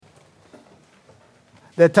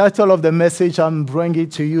The title of the message I'm bringing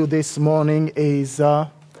to you this morning is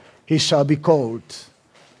He Shall Be Called.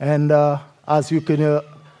 And as you can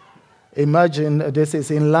imagine, this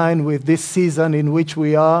is in line with this season in which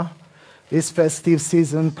we are, this festive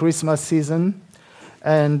season, Christmas season.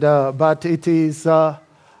 And but it is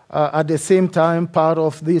at the same time part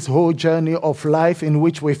of this whole journey of life in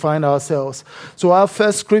which we find ourselves. So our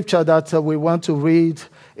first scripture that we want to read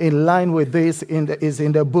in line with this is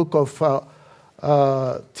in the book of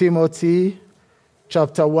Timothy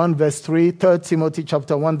chapter 1 verse 3, 3 Timothy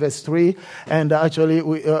chapter 1 verse 3. And actually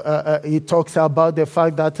it talks about the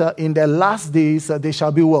fact that in the last days there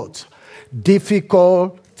shall be what?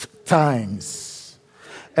 Difficult times.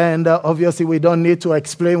 And obviously we don't need to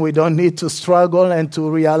explain, we don't need to struggle and to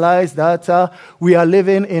realize that we are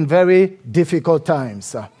living in very difficult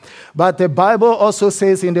times. But the Bible also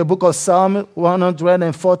says in the book of Psalm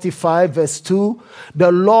 145 verse 2, the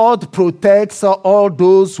Lord protects all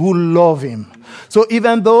those who love him. So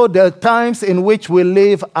even though the times in which we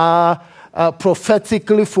live are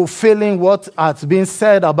prophetically fulfilling what has been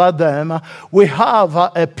said about them, we have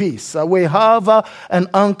a peace, we have an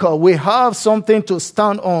anchor, we have something to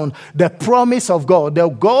stand on, the promise of God, the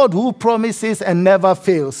God who promises and never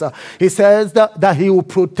fails. He says that he will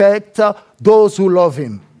protect those who love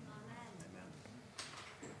him.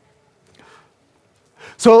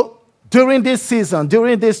 So during this season,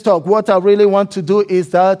 during this talk, what I really want to do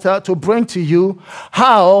is that to bring to you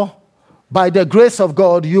how, by the grace of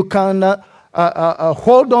God, you can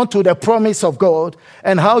hold on to the promise of God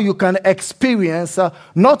and how you can experience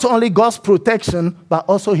not only God's protection, but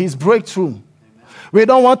also his breakthrough. Amen. We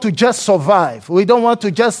don't want to just survive. We don't want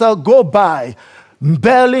to just go by,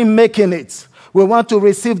 barely making it. We want to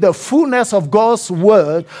receive the fullness of God's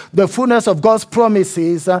word, the fullness of God's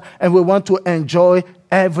promises, and we want to enjoy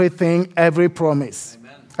everything, every promise.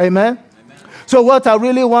 Amen? Amen? So what I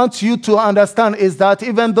really want you to understand is that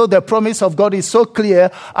even though the promise of God is so clear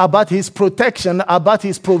about his protection, about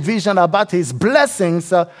his provision, about his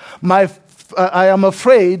blessings, I am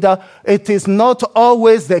afraid it is not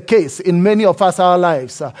always the case in many of our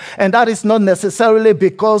lives. And that is not necessarily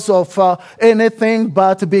because of anything,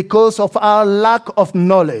 but because of our lack of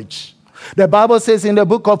knowledge. The Bible says in the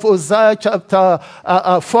book of Hosea chapter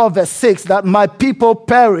 4 verse 6 that my people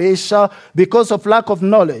perish because of lack of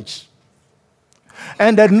knowledge.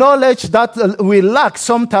 And the knowledge that we lack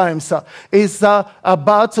sometimes is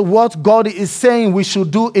about what God is saying we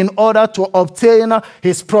should do in order to obtain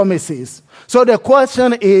his promises. So the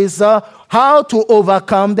question is how to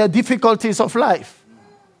overcome the difficulties of life.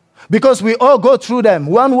 Because we all go through them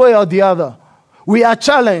one way or the other. We are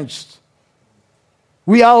challenged.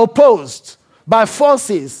 We are opposed by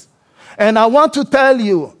forces. And I want to tell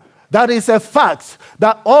you that is a fact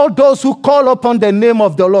that all those who call upon the name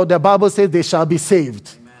of the Lord, the Bible says they shall be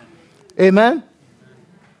saved. Amen? Amen?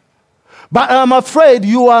 But I'm afraid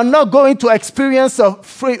you are not going to experience a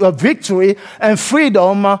victory and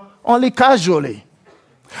freedom only casually.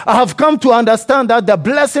 I have come to understand that the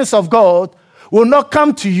blessings of God will not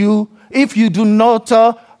come to you if you do not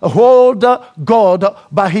hold God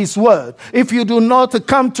by his word, if you do not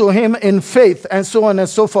come to him in faith, and so on and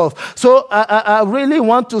so forth. So I really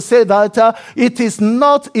want to say that it is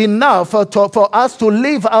not enough for us to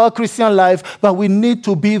live our Christian life, but we need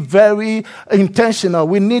to be very intentional.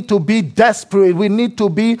 We need to be desperate. We need to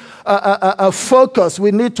be focused. We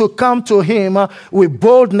need to come to him with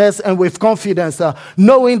boldness and with confidence,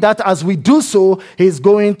 knowing that as we do so, he's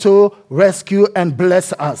going to rescue and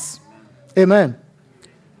bless us. Amen.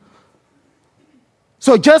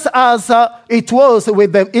 So just as it was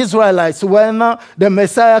with the Israelites when the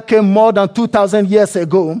Messiah came more than 2,000 years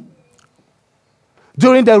ago,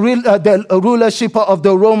 during the rulership of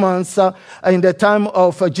the Romans in the time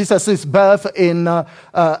of Jesus' birth in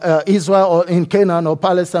Israel or in Canaan or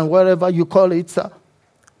Palestine, wherever you call it,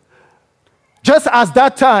 just as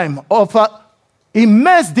that time of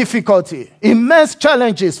immense difficulty, immense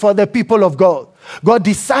challenges for the people of God, God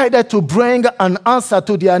decided to bring an answer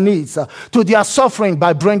to their needs, to their suffering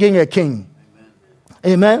by bringing a king.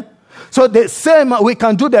 Amen? Amen? So the same, we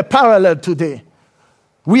can do the parallel today.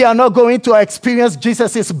 We are not going to experience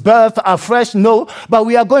Jesus' birth afresh, no, but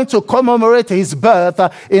we are going to commemorate his birth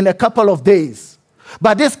in a couple of days.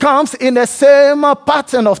 But this comes in the same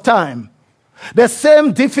pattern of time. The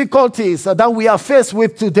same difficulties that we are faced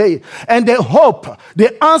with today. And the hope,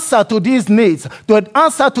 the answer to these needs, the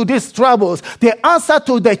answer to these troubles, the answer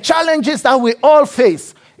to the challenges that we all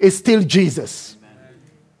face is still Jesus. Amen.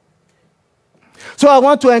 So I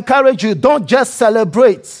want to encourage you, don't just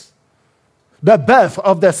celebrate the birth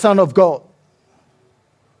of the Son of God,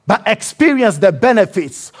 but experience the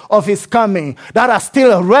benefits of his coming that are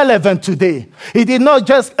still relevant today. He did not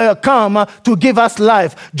just come to give us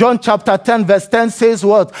life. John chapter 10 verse 10 says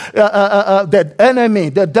what? The enemy,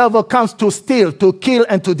 the devil, comes to steal, to kill,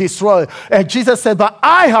 and to destroy. And Jesus said, but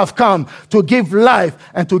I have come to give life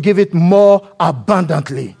and to give it more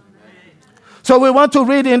abundantly. So we want to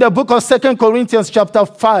read in the book of 2 Corinthians chapter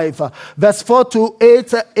 5, verse 4 to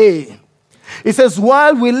 8a. It says,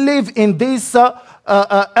 while we live in these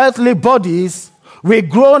earthly bodies, we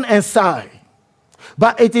groan and sigh.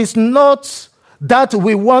 But it is not that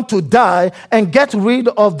we want to die and get rid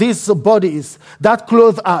of these bodies that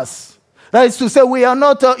clothe us. That is to say, we are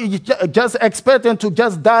not just expecting to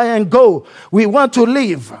just die and go. We want to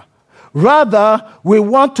live. Rather, we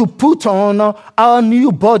want to put on our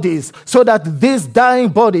new bodies so that these dying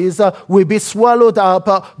bodies will be swallowed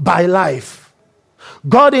up by life.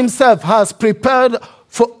 God himself has prepared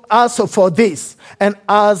for us for this, and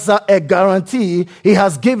as a guarantee, he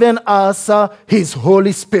has given us his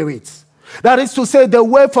Holy Spirit. That is to say, the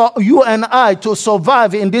way for you and I to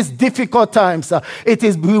survive in these difficult times, it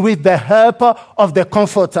is with the help of the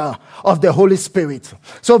Comforter, of the Holy Spirit.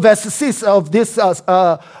 So verse 6 of this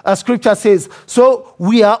scripture says, so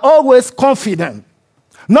we are always confident,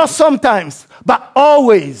 not sometimes, but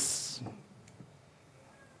always.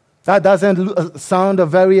 That doesn't sound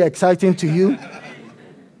very exciting to you?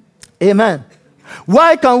 Amen.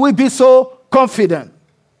 Why can we be so confident?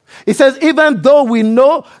 It says, even though we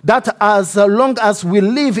know that as long as we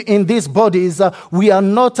live in these bodies, we are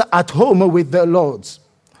not at home with the Lord.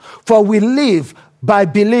 For we live by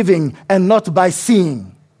believing and not by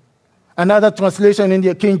seeing. Another translation in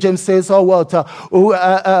the King James says, for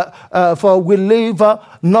we live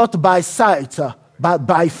not by sight, but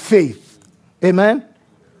by faith. Amen.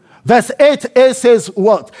 Verse 8a says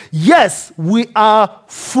what? Yes, we are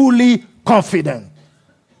fully confident.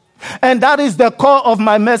 And that is the core of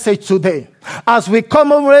my message today. As we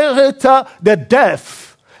commemorate the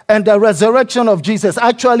death and the resurrection of Jesus,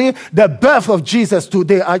 actually the birth of Jesus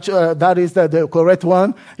today, that is the correct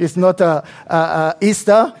one. It's not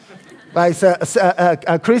Easter, but it's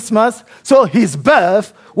Christmas. So his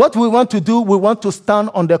birth, what we want to do, we want to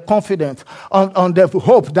stand on the confidence, on the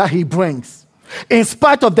hope that he brings. In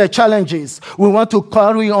spite of the challenges, we want to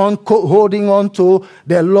carry on holding on to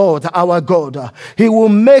the Lord, our God. He will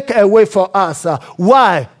make a way for us.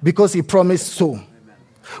 Why? Because he promised so. Amen.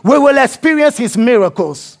 We will experience his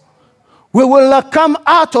miracles. We will come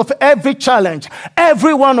out of every challenge,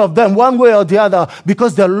 every one of them, one way or the other,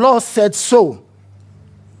 because the Lord said so.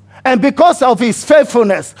 And because of his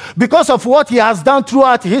faithfulness, because of what he has done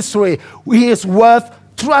throughout history, he is worth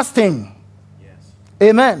trusting. Yes.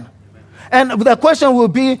 Amen. And the question will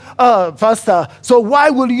be, Pastor, so why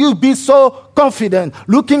will you be so confident?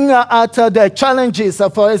 Looking at the challenges,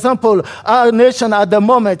 for example, our nation at the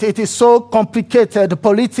moment, it is so complicated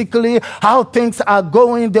politically, how things are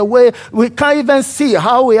going the way. We can't even see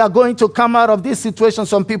how we are going to come out of this situation.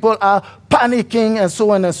 Some people are panicking and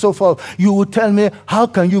so on and so forth. You will tell me, how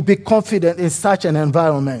can you be confident in such an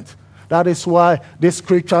environment? That is why this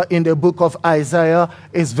scripture in the book of Isaiah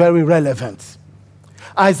is very relevant.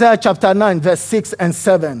 Isaiah chapter 9, verse 6 and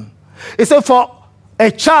 7. It says, for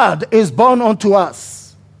a child is born unto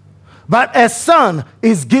us, but a son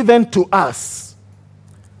is given to us.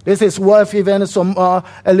 This is worth even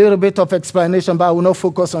a little bit of explanation, but I will not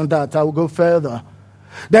focus on that. I will go further.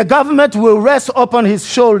 The government will rest upon his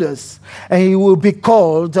shoulders, and he will be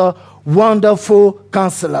called Wonderful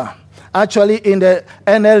Counselor. Actually, in the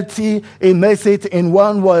NLT, it makes it in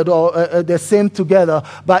one word or the same together.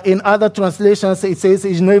 But in other translations, it says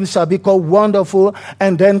his name shall be called Wonderful,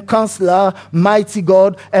 and then Counselor, Mighty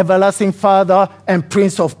God, Everlasting Father, and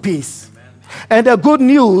Prince of Peace. Amen. And the good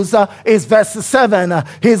news is verse 7.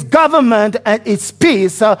 His government and its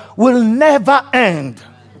peace will never end.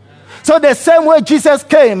 So the same way Jesus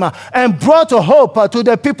came and brought hope to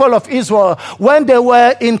the people of Israel when they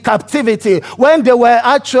were in captivity, when they were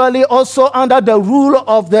actually also under the rule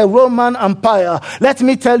of the Roman Empire. Let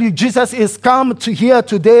me tell you, Jesus is come to here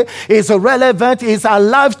today, is relevant, is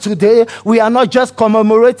alive today. We are not just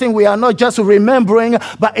commemorating, we are not just remembering,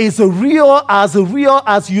 but is real as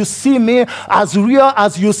you see me, as real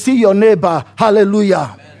as you see your neighbor.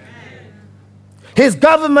 Hallelujah. Amen. His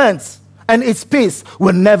government and its peace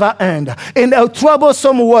will never end. In a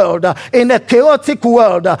troublesome world, in a chaotic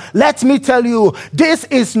world, let me tell you, this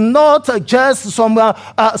is not just some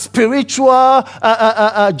spiritual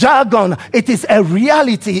jargon. It is a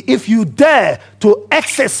reality if you dare to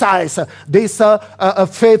exercise this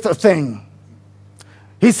faith thing.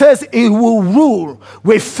 He says he will rule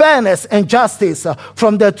with fairness and justice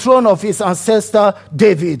from the throne of his ancestor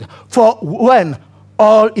David for when?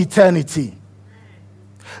 All eternity.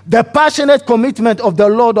 The passionate commitment of the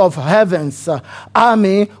Lord of Heaven's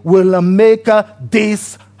army will make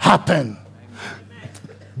this happen.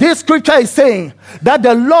 This scripture is saying that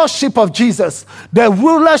the lordship of Jesus, the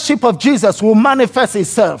rulership of Jesus will manifest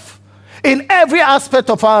itself in every aspect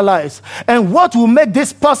of our lives. And what will make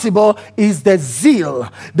this possible is the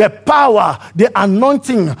zeal, the power, the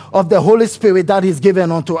anointing of the Holy Spirit that is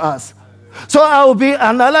given unto us. So I will be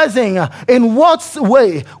analyzing in what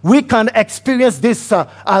way we can experience this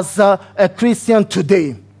as a Christian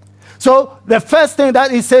today. So the first thing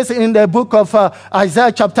that it says in the book of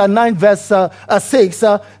Isaiah chapter 9 verse 6,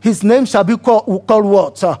 his name shall be called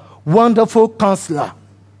what? Wonderful Counselor.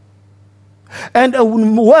 And the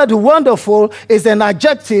word wonderful is an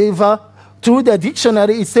adjective. Through the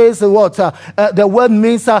dictionary, it says what? The word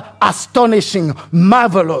means astonishing,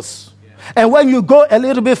 marvelous. And when you go a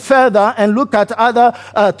little bit further and look at other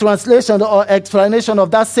translation or explanation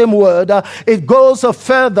of that same word, it goes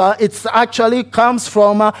further. It actually comes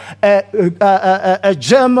from a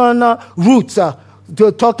German root.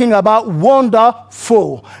 Talking about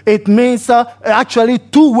wonderful. It means actually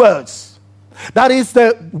two words. That is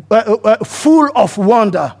the full of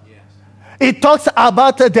wonder. It talks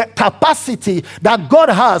about the capacity that God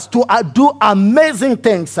has to do amazing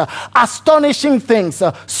things, astonishing things,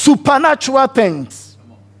 supernatural things.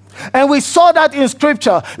 And we saw that in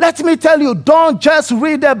Scripture. Let me tell you, don't just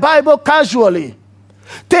read the Bible casually.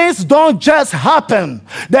 Things don't just happen.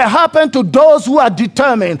 They happen to those who are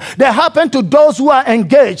determined. They happen to those who are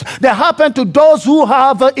engaged. They happen to those who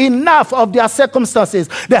have enough of their circumstances.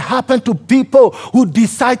 They happen to people who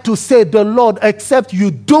decide to say, the Lord, except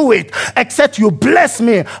you do it, except you bless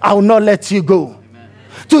me, I will not let you go. Amen.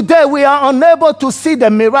 Today we are unable to see the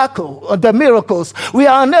miracles. We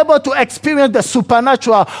are unable to experience the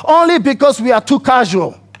supernatural only because we are too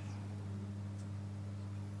casual.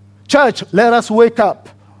 Church, let us wake up.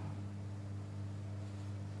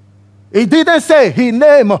 He didn't say his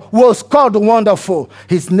name was called Wonderful.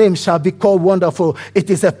 His name shall be called Wonderful. It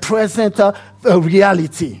is a present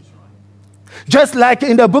reality. Just like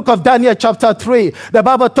in the book of Daniel chapter 3, the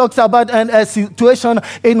Bible talks about a situation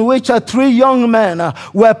in which 3 young men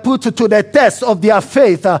were put to the test of their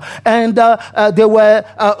faith, and they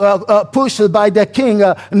were pushed by the king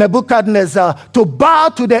Nebuchadnezzar to bow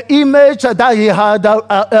to the image that he had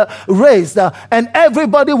raised. And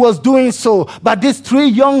everybody was doing so. But these 3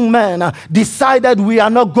 young men decided, we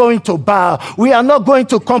are not going to bow. We are not going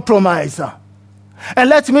to compromise.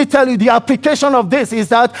 And let me tell you, the application of this is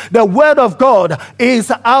that the Word of God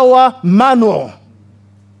is our manual.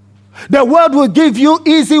 The Word will give you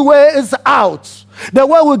easy ways out. The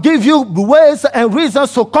Word will give you ways and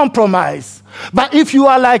reasons to compromise. But if you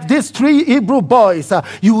are like these 3 Hebrew boys,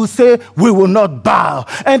 you will say, we will not bow.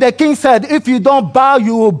 And the king said, if you don't bow,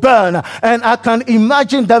 you will burn. And I can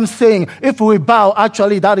imagine them saying, if we bow,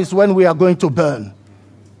 actually, that is when we are going to burn.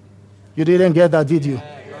 You didn't get that, did you?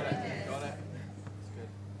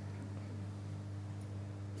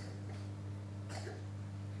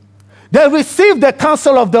 They received the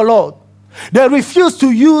counsel of the Lord. They refused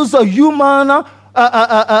to use human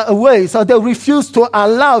ways, or they refused to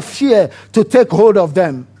allow fear to take hold of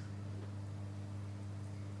them.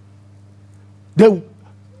 They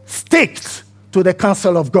sticked to the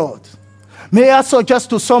counsel of God. May I suggest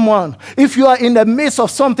to someone, if you are in the midst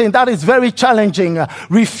of something that is very challenging,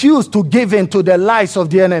 refuse to give in to the lies of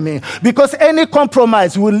the enemy, because any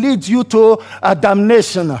compromise will lead you to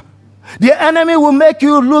damnation. The enemy will make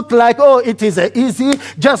you look like, oh, it is easy,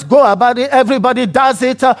 just go about it, everybody does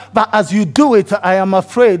it. But as you do it, I am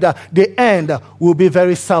afraid the end will be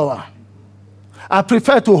very sour. I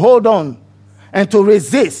prefer to hold on and to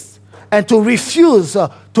resist and to refuse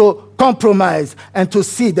to compromise and to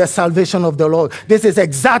see the salvation of the Lord. This is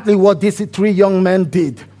exactly what these 3 young men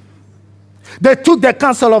did. They took the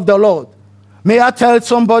counsel of the Lord. May I tell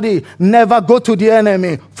somebody, never go to the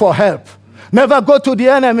enemy for help. Never go to the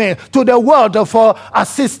enemy, to the world for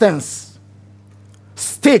assistance.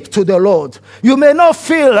 Stick to the Lord. You may not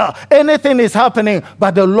feel anything is happening,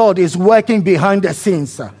 but the Lord is working behind the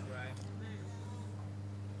scenes.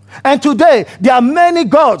 And today, there are many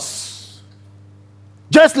gods.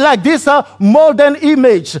 Just like this modern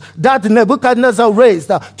image that Nebuchadnezzar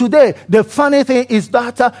raised. Today, the funny thing is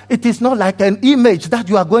that it is not like an image that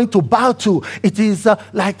you are going to bow to. It is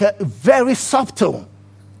like very subtle.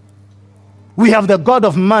 We have the God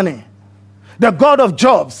of money, the God of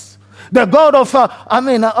jobs, the God of,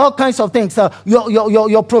 all kinds of things.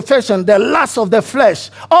 Your profession, the lust of the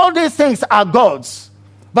flesh. All these things are gods.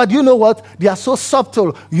 But you know what? They are so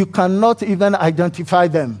subtle, you cannot even identify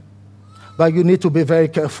them. But you need to be very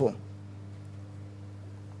careful.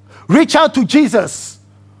 Reach out to Jesus,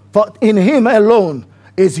 for in him alone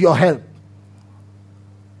is your help.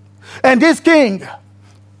 And this king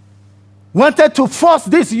wanted to force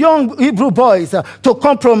these young Hebrew boys to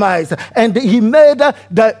compromise. And he made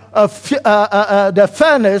the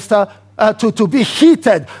furnace to be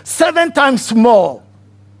heated 7 times more.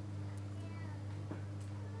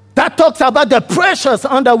 That talks about the pressures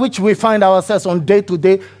under which we find ourselves on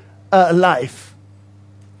day-to-day life.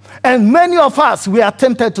 And many of us, we are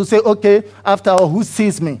tempted to say, okay, after all, who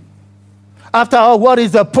sees me? After all, what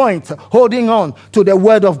is the point holding on to the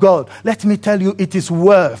word of God? Let me tell you, it is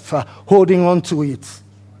worth holding on to it.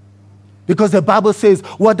 Because the Bible says,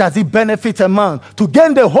 what does it benefit a man to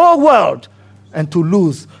gain the whole world and to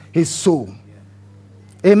lose his soul?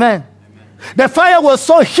 Amen. The fire was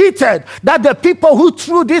so heated that the people who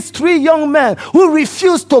threw these 3 young men who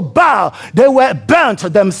refused to bow, they were burnt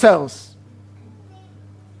themselves.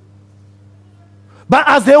 But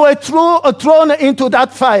as they were thrown into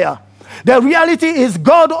that fire, the reality is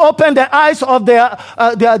God opened the eyes of the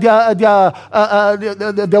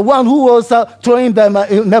one who was throwing them,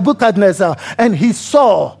 Nebuchadnezzar, and he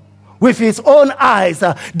saw with his own eyes.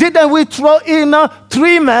 Didn't we throw in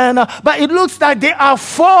 3 men? But it looks like there are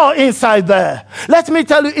 4 inside there. Let me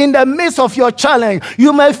tell you, in the midst of your challenge,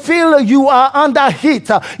 you may feel you are under heat,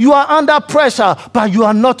 you are under pressure, but you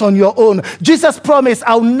are not on your own. Jesus promised,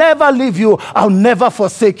 I'll never leave you, I'll never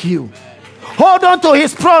forsake you. Hold on to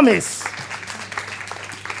his promise.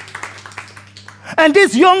 And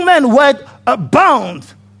these young men were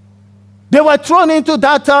bound. They were thrown into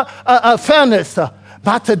that furnace.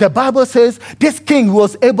 But the Bible says this king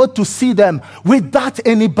was able to see them without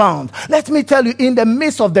any bound. Let me tell you, in the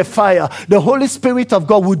midst of the fire, the Holy Spirit of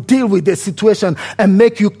God will deal with the situation and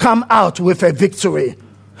make you come out with a victory.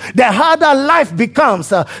 The harder life becomes,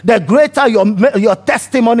 the greater your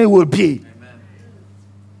testimony will be. Amen.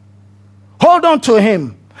 Hold on to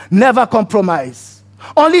him. Never compromise.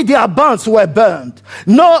 Only their bonds were burned.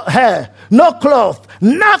 No hair, no cloth,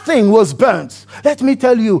 nothing was burnt. Let me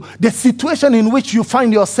tell you, the situation in which you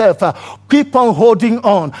find yourself, keep on holding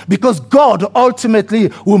on, because God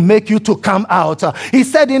ultimately will make you to come out. He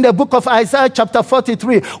said in the book of Isaiah chapter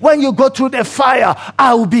 43, when you go through the fire,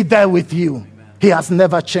 I will be there with you. Amen. He has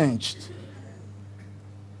never changed.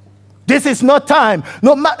 This is not time.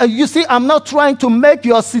 You see, I'm not trying to make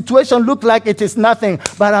your situation look like it is nothing,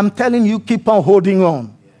 but I'm telling you, keep on holding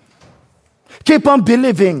on. Keep on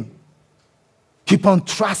believing. Keep on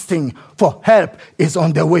trusting, for help is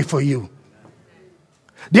on the way for you.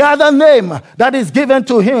 The other name that is given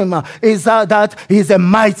to him is that he is a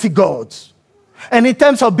mighty God. And in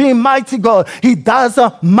terms of being mighty God, he does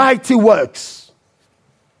mighty works.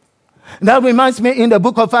 That reminds me, in the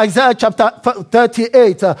book of Isaiah chapter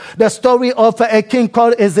 38, the story of a king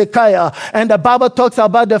called Hezekiah. And the Bible talks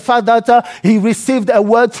about the fact that he received a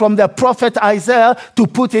word from the prophet Isaiah to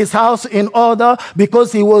put his house in order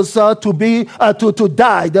because he was to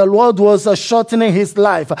die. The Lord was shortening his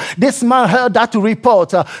life. This man heard that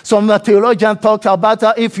report. Some theologian talked about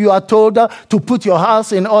if you are told to put your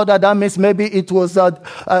house in order, that means maybe it was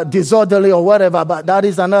disorderly or whatever, but that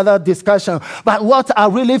is another discussion. But what I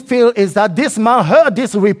really feel is that this man heard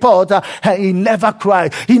this report and he never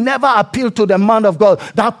cried. He never appealed to the man of God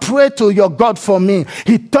that pray to your God for me.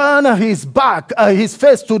 He turned his back, his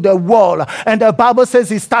face to the wall, and the Bible says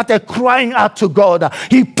he started crying out to God.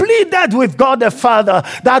 He pleaded with God the Father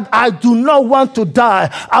that I do not want to die.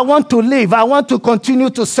 I want to live. I want to continue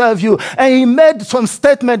to serve you. And he made some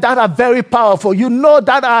statements that are very powerful. You know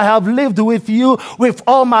that I have lived with you with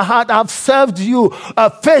all my heart. I've served you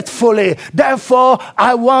faithfully. Therefore,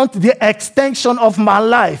 I want the extension of my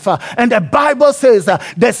life. And the Bible says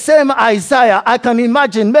the same Isaiah, I can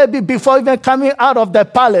imagine maybe before even coming out of the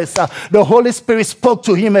palace, the Holy Spirit spoke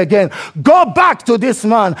to him again. Go back to this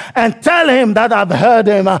man and tell him that I've heard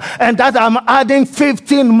him and that I'm adding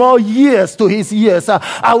 15 more years to his years.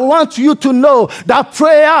 I want you to know that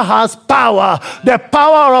prayer has power. The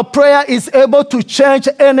power of prayer is able to change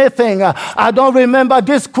anything. I don't remember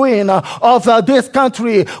this queen of this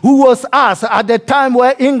country who was asked at the time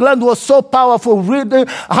where England man was so powerful, really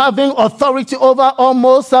having authority over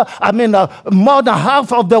almost, more than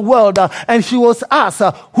half of the world. And she was asked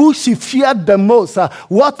who she feared the most,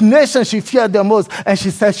 what nation she feared the most. And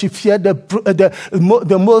she said she feared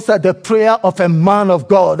the most the prayer of a man of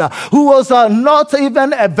God, who was not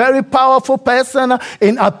even a very powerful person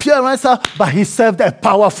in appearance, but he served a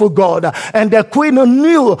powerful God. And the queen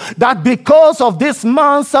knew that because of this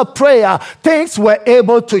man's prayer, things were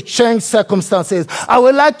able to change circumstances. I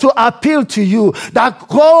would like to appeal to you that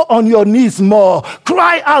go on your knees more.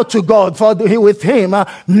 Cry out to God, for with him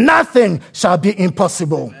nothing shall be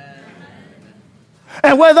impossible.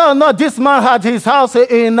 And whether or not this man had his house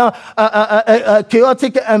in a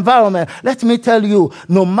chaotic environment, let me tell you,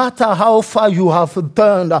 no matter how far you have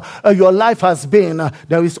turned, your life has been,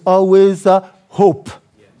 there is always hope.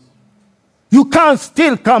 You can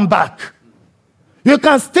still come back. You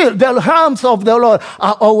can still, the arms of the Lord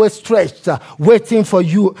are always stretched, waiting for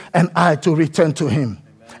you and I to return to him.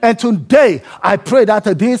 And today, I pray that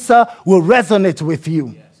this will resonate with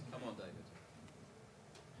you.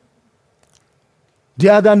 The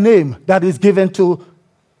other name that is given to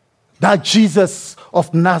that Jesus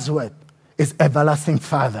of Nazareth is Everlasting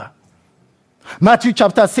Father. Matthew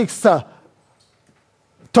chapter 6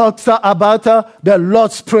 talks about the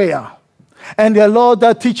Lord's Prayer. And the Lord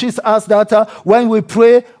teaches us that when we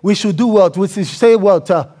pray, we should do what? We should say what?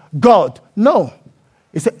 God. No.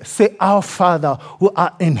 He said, say our Father who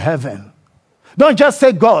art in heaven. Don't just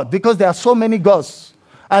say God, because there are so many gods.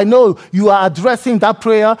 I know you are addressing that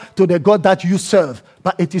prayer to the God that you serve,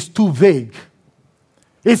 but it is too vague.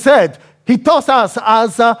 He said, he taught us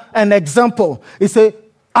as an example. He said,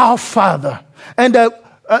 our Father. And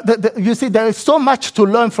you see, there is so much to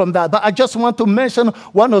learn from that, but I just want to mention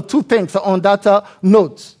one or two things on that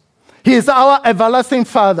note. He is our everlasting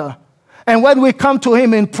Father. And when we come to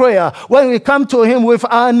him in prayer, when we come to him with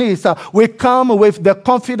our needs, we come with the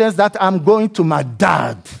confidence that I'm going to my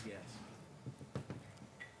dad.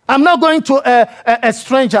 I'm not going to a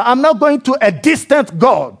stranger. I'm not going to a distant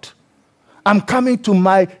God. I'm coming to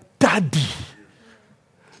my daddy.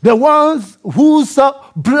 The ones whose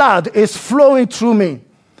blood is flowing through me.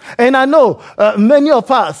 And I know many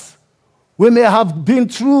of us, we may have been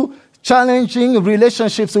through challenging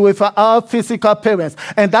relationships with our physical parents,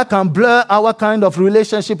 and that can blur our kind of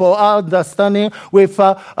relationship or our understanding with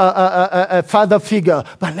a father figure.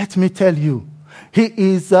 But let me tell you, he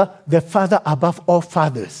is the Father above all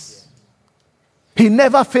fathers. He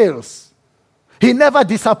never fails. He never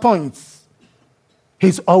disappoints.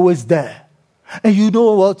 He's always there. And you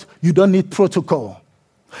know what? You don't need protocol.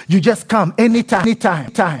 You just come anytime.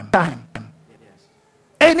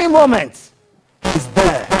 Any moment, he's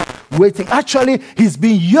there, waiting. Actually, he's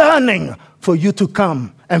been yearning for you to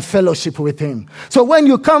come and fellowship with him. So when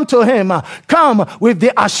you come to him, come with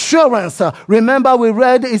the assurance. Remember we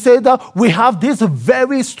read, he said that we have this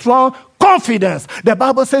very strong confidence. The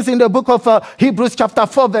Bible says in the book of Hebrews chapter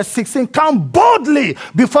 4 verse 16, come boldly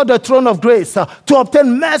before the throne of grace to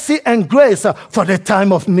obtain mercy and grace for the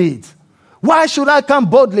time of need. Why should I come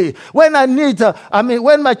boldly? When I need,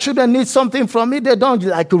 when my children need something from me, they don't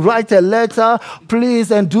like write a letter, please,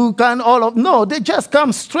 and do kind all of, no, they just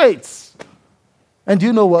come straight. And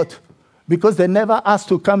you know what? Because they never asked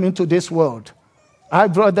to come into this world. I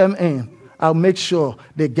brought them in. I'll make sure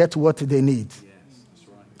they get what they need. Yes, that's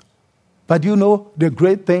right. But you know, the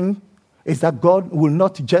great thing is that God will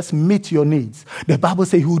not just meet your needs. The Bible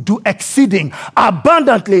says he will do exceeding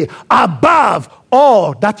abundantly above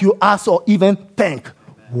all that you ask or even think.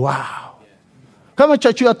 Amen. Wow. Yeah. Come on,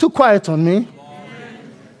 church, you are too quiet on me.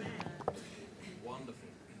 Wonderful.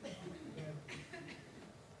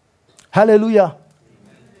 Hallelujah.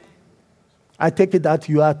 I take it that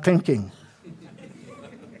you are thinking.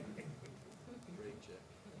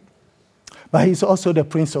 But he's also the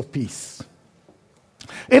Prince of Peace.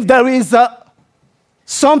 If there is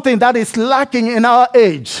something that is lacking in our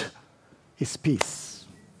age, it's peace.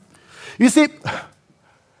 You see,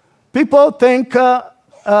 people think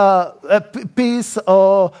peace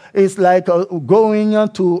is like going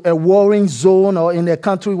to a warring zone or in a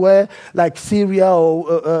country where, like Syria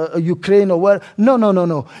or Ukraine or where.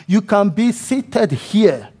 No. You can be seated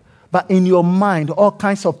here, but in your mind, all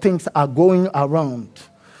kinds of things are going around.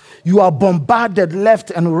 You are bombarded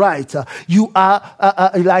left and right. You are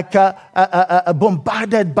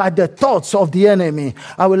bombarded by the thoughts of the enemy.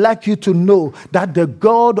 I would like you to know that the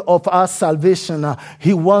God of our salvation,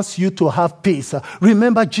 he wants you to have peace.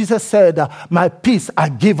 Remember, Jesus said, my peace I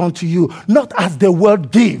give unto you, not as the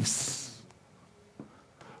world gives.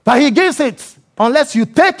 But he gives it. Unless you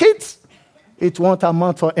take it, it won't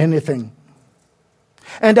amount for anything.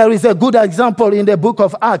 And there is a good example in the book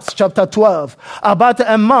of Acts, chapter 12, about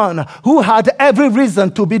a man who had every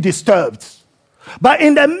reason to be disturbed. But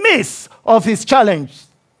in the midst of his challenge,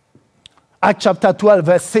 Acts chapter 12,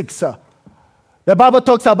 verse 6, the Bible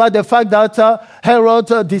talks about the fact that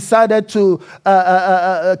Herod decided to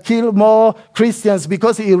kill more Christians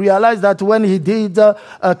because he realized that when he did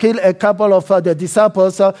kill a couple of the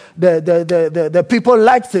disciples, the people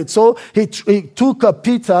liked it. So he took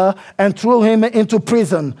Peter and threw him into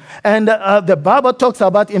prison. And the Bible talks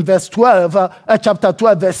about in verse 12, chapter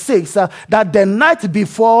 12, verse 6, that the night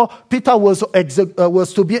before Peter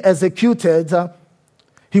was to be executed,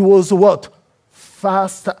 he was what?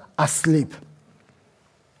 Fast asleep.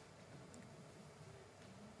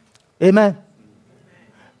 Amen.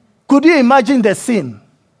 Could you imagine the scene?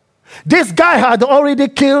 This guy had already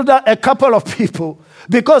killed a couple of people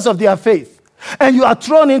because of their faith. And you are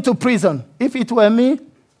thrown into prison. If it were me,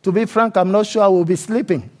 to be frank, I'm not sure I will be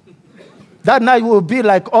sleeping. That night will be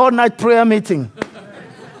like all-night prayer meeting.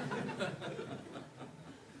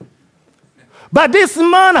 But this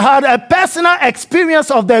man had a personal experience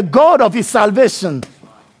of the God of his salvation.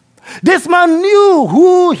 This man knew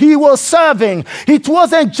who he was serving. It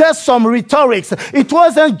wasn't just some rhetorics. It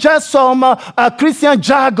wasn't just some Christian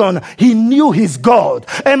jargon. He knew his God.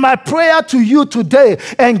 And my prayer to you today,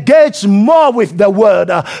 engage more with the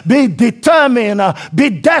word. Be determined.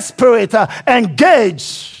 Be desperate.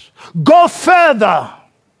 Engage. Go further.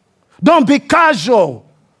 Don't be casual.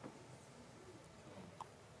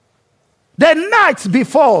 The night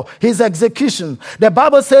before his execution, the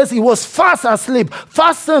Bible says he was fast asleep,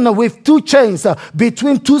 fastened with 2 chains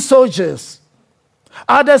between 2 soldiers.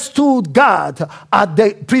 Others stood guard at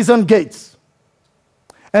the prison gates.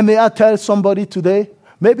 And may I tell somebody today,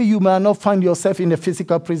 maybe you may not find yourself in a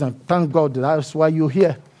physical prison. Thank God, that's why you're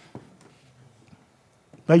here.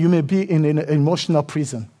 But you may be in an emotional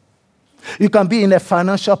prison. You can be in a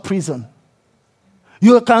financial prison.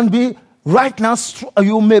 You can be right now,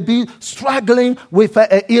 you may be struggling with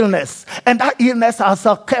an illness, and that illness has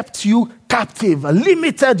kept you captive,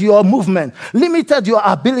 limited your movement, limited your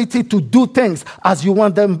ability to do things as you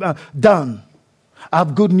want them done. I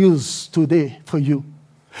have good news today for you.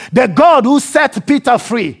 The God who set Peter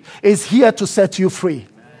free is here to set you free.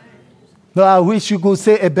 No, I wish you could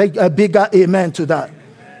say a bigger amen to that.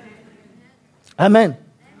 Amen.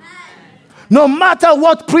 No matter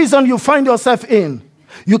what prison you find yourself in,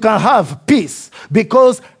 you can have peace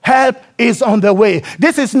because help is on the way.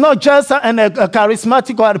 This is not just a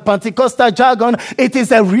charismatic or a Pentecostal jargon. It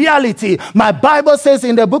is a reality. My Bible says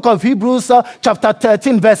in the book of Hebrews, chapter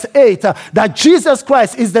 13, verse 8, that Jesus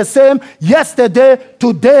Christ is the same yesterday,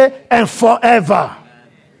 today, and forever.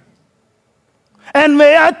 And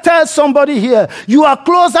may I tell somebody here, you are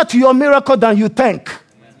closer to your miracle than you think.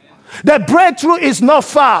 The breakthrough is not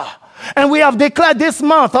far. And we have declared this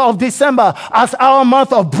month of December as our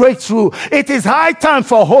month of breakthrough. It is high time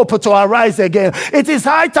for hope to arise again. It is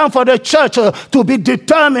high time for the church to be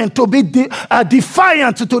determined, to be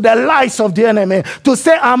defiant to the lies of the enemy, to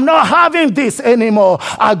say, I'm not having this anymore.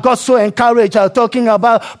 I got so encouraged talking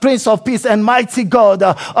about Prince of Peace and Mighty God.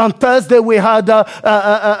 On Thursday, we had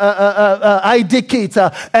ID kit.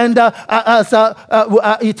 And as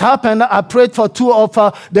it happened, I prayed for 2 of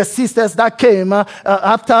the sisters that came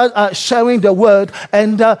after sharing the word,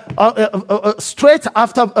 and straight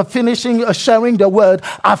after finishing sharing the word,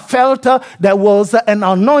 I felt there was an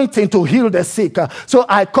anointing to heal the sick. So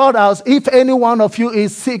I called out, if any one of you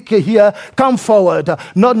is sick here, come forward.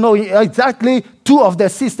 Not knowing exactly, 2 of the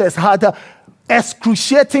sisters had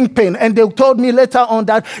excruciating pain, and they told me later on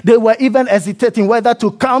that they were even hesitating whether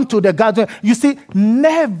to come to the gathering. You see,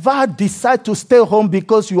 never decide to stay home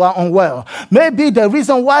because you are unwell. Maybe the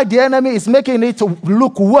reason why the enemy is making it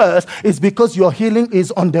look worse is because your healing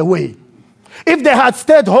is on the way. If they had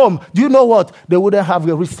stayed home, do you know what? They wouldn't have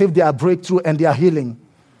received their breakthrough and their healing.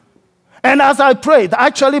 And as I prayed,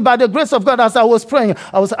 actually by the grace of God, as I was praying,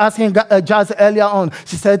 I was asking Jazz earlier on.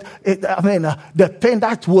 She said, the pain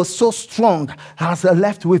that was so strong has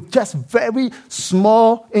left with just very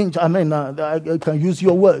small injury. I can use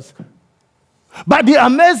your words. But the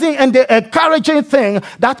amazing and the encouraging thing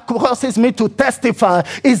that causes me to testify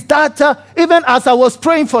is that even as I was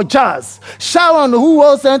praying for Jazz, Sharon, who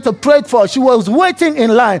wasn't prayed for, she was waiting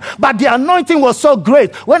in line. But the anointing was so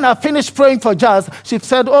great. When I finished praying for Jazz, she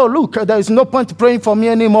said, oh, look, there is no point praying for me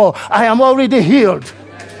anymore. I am already healed.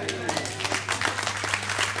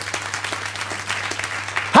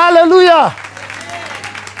 Hallelujah.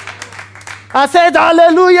 I said,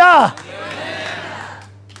 hallelujah.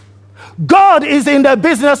 God is in the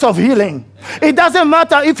business of healing. It doesn't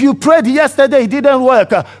matter if you prayed yesterday, it didn't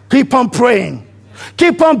work. Keep on praying.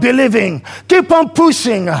 Keep on believing. Keep on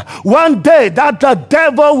pushing. One day that the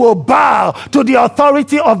devil will bow to the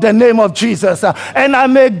authority of the name of Jesus. And I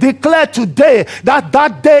may declare today that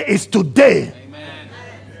that day is today. Amen.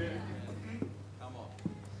 Come on.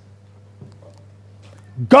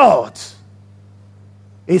 God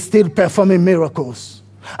is still performing miracles.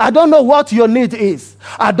 I don't know what your need is.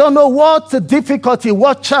 I don't know what difficulty,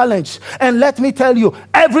 what challenge. And let me tell you,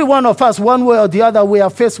 every one of us, one way or the other, we are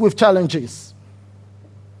faced with challenges.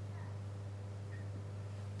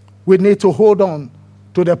 We need to hold on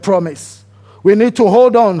to the promise. We need to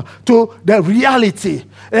hold on to the reality.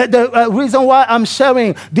 The reason why I'm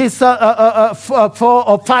sharing these 4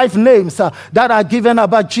 or 5 names that are given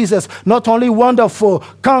about Jesus, not only wonderful,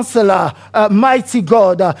 Counselor, mighty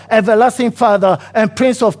God, everlasting Father, and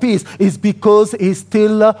Prince of Peace, is because he's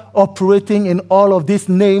still operating in all of these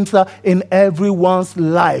names in everyone's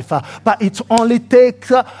life. But it only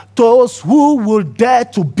takes those who will dare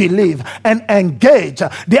to believe and engage.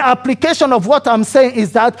 The application of what I'm saying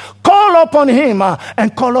is that call upon him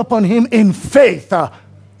and call upon him in faith.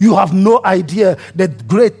 You have no idea the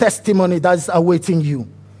great testimony that is awaiting you.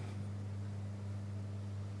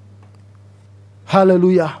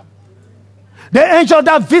 Hallelujah. The angel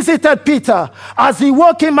that visited Peter, as he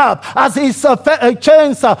woke him up, as his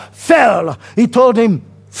chains fell, he told him,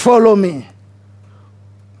 follow me.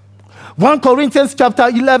 1 Corinthians chapter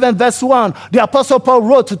 11 verse 1, the Apostle Paul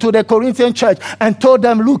wrote to the Corinthian church and told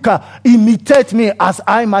them, look, imitate me as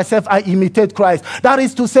I myself, I imitate Christ. That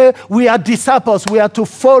is to say, we are disciples. We are to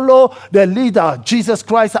follow the leader, Jesus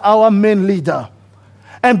Christ, our main leader.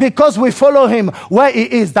 And because we follow him where he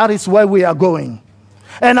is, that is where we are going.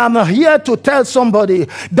 And I'm here to tell somebody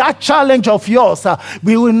that challenge of yours,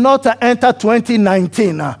 we will not enter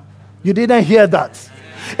 2019. You didn't hear that.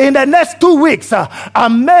 In the next 2 weeks,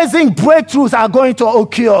 amazing breakthroughs are going to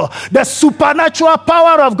occur. The supernatural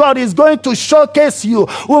power of God is going to showcase you,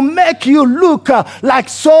 will make you look like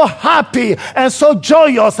so happy and so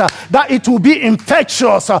joyous that it will be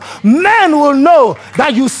infectious. Men will know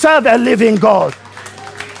that you serve a living God.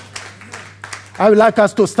 I would like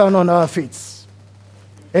us to stand on our feet.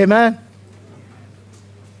 Amen.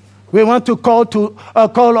 We want to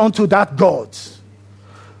call on to that God.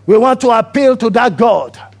 We want to appeal to that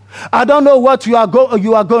God. I don't know what you are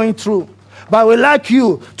going through, but we'd like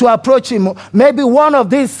you to approach him. Maybe one of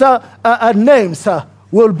these names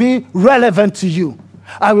will be relevant to you.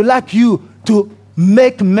 I would like you to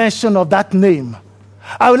make mention of that name.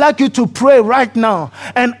 I would like you to pray right now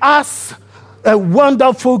and ask a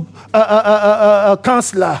wonderful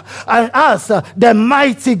counselor, and ask the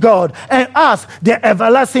mighty God, and ask the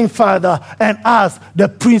everlasting Father, and ask the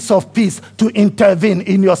Prince of Peace to intervene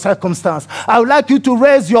in your circumstance. I would like you to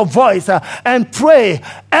raise your voice and pray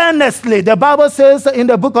earnestly. The Bible says in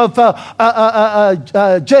the book of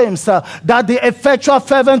James that the effectual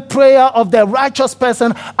fervent prayer of the righteous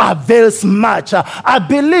person avails much. I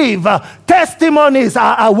believe testimonies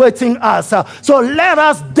are awaiting us. So let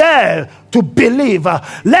us dare to believe.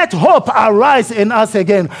 Let hope arise in us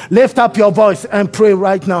again. Lift up your voice and pray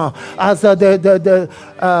right now as the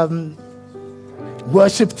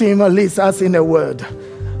worship team leads us in a word.